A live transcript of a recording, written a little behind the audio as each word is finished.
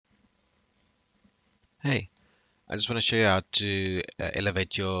Hey, I just want to show you how to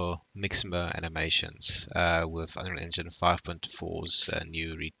elevate your Mixamo animations with Unreal Engine 5.4's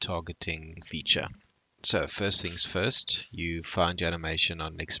new retargeting feature. So first things first, you find your animation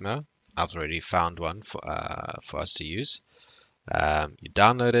on Mixamo. I've already found one for us to use. You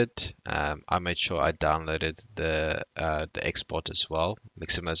download it. I made sure I downloaded the export as well,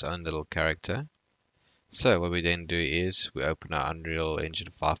 Mixamo's own little character. So what we then do is we open our Unreal Engine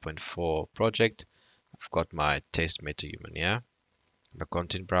 5.4 project. I've got my test MetaHuman here, my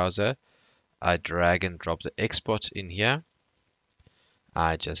content browser. I drag and drop the export in here.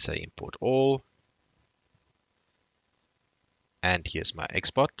 I just say import all, and here's my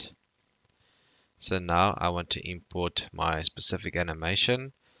export. So now I want to import my specific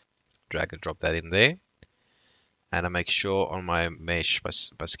animation, drag and drop that in there, and I make sure on my mesh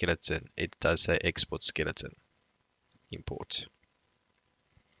by skeleton, it does say export skeleton, import.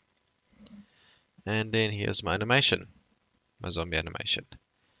 And then here's my animation, my zombie animation.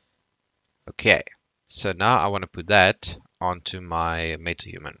 Okay, so now I want to put that onto my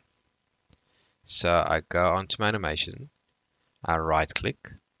MetaHuman. So I go onto my animation, I right click,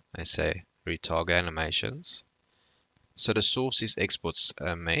 I say retarget animations. So the source is exports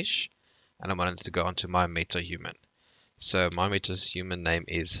mesh, and I want it to go onto my MetaHuman. So my MetaHuman name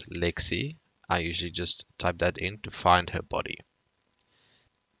is Lexi. I usually just type that in to find her body.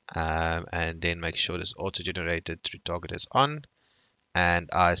 And then make sure this auto-generated retarget is on, and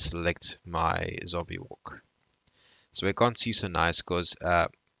I select my zombie walk. So we can't see so nice because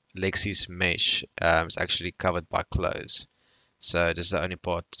Lexi's mesh is actually covered by clothes. So this is the only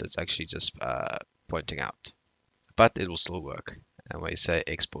part that's actually just pointing out, but it will still work. And we say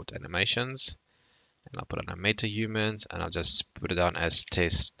export animations, and I'll put it on MetaHumans, and I'll just put it down as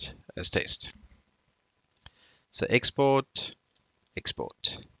test. So export,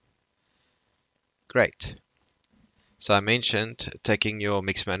 export. Great. So I mentioned taking your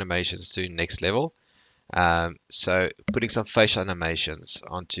Mixamo animations to next level. So putting some facial animations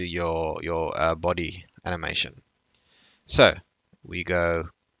onto your body animation. So we go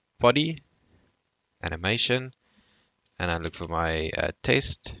body animation, and I look for my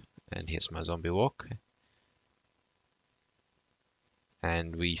test, and here's my zombie walk,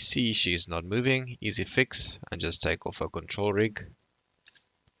 and we see she is not moving. Easy fix, and just take off her control rig,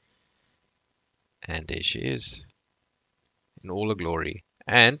 and there she is in all her glory,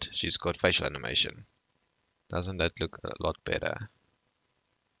 and she's got facial animation. Doesn't that look a lot better?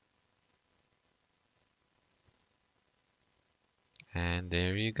 And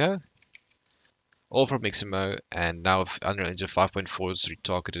there you go, all from Mixamo. And now with Unreal Engine 5.4's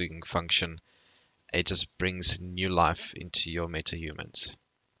retargeting function, it just brings new life into your MetaHumans.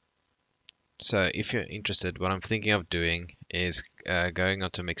 So if you're interested, what I'm thinking of doing is going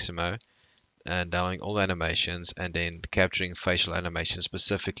onto Mixamo and downloading all the animations, and then capturing facial animations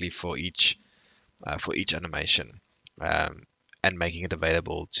specifically for each animation, um, and making it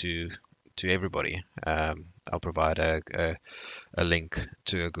available to everybody. I'll provide a link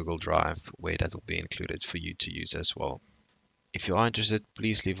to a Google Drive where that will be included for you to use as well. If you are interested,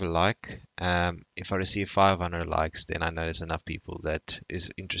 please leave a like. If I receive 500 likes, then I know there's enough people that is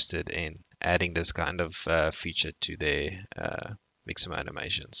interested in adding this kind of feature to their Mixamo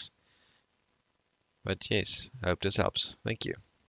animations. But yes, I hope this helps. Thank you.